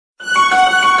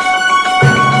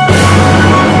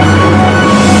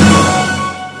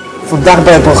Vandaag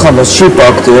bij het programma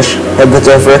Superacteurs hebben we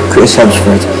het over Chris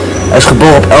Hemsworth. Hij is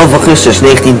geboren op 11 augustus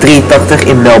 1983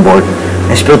 in Melbourne.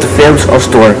 Hij speelt de films als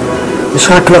Thor. We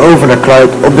schakelen over naar Clyde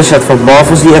op de set van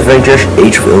Marvel's The Avengers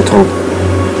Age of Ultron.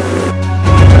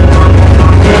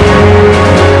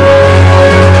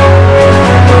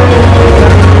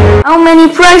 How many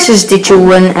prizes did you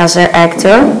win as an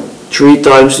actor? 3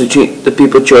 times the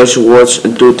People Choice Awards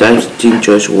and 2 times the Teen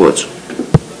Choice Awards.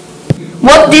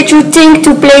 What did you think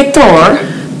to play Thor?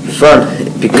 Fun,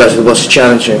 because it was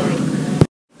challenging.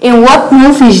 In what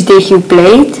movies did you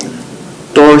play?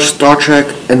 Thor, Star Trek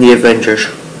and The Avengers.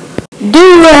 Do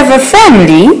you have a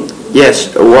family?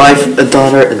 Yes, a wife, a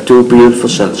daughter and 2 beautiful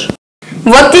sons.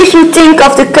 What did you think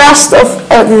of the cast of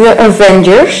the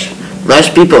Avengers? Nice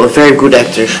people and very good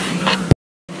actors.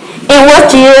 In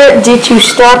what year did you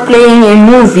start playing in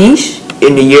movies?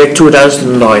 In the year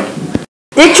 2009.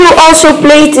 Did you also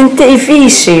play in TV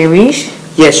series?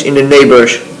 Yes, in The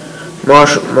Neighbors,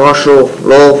 Marshall,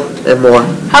 Law and more.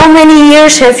 How many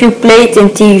years have you played in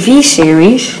TV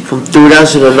series? From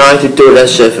 2009 to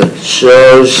 2007,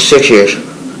 so 6 years.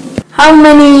 How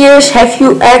many years have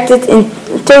you acted in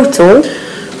total?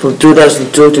 From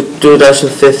 2002 to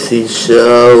 2015,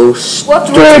 so... What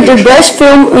were the best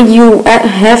films you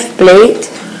have played?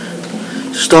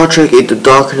 Star Trek Into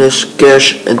Darkness,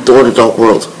 Cash and Thor the Dark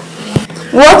World.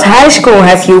 What high school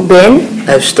have you been?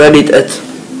 I've studied at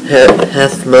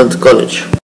Rechthebbenden College.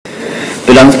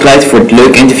 Bedankt Clyde voor het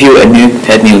leuke interview en nu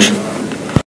het nieuws.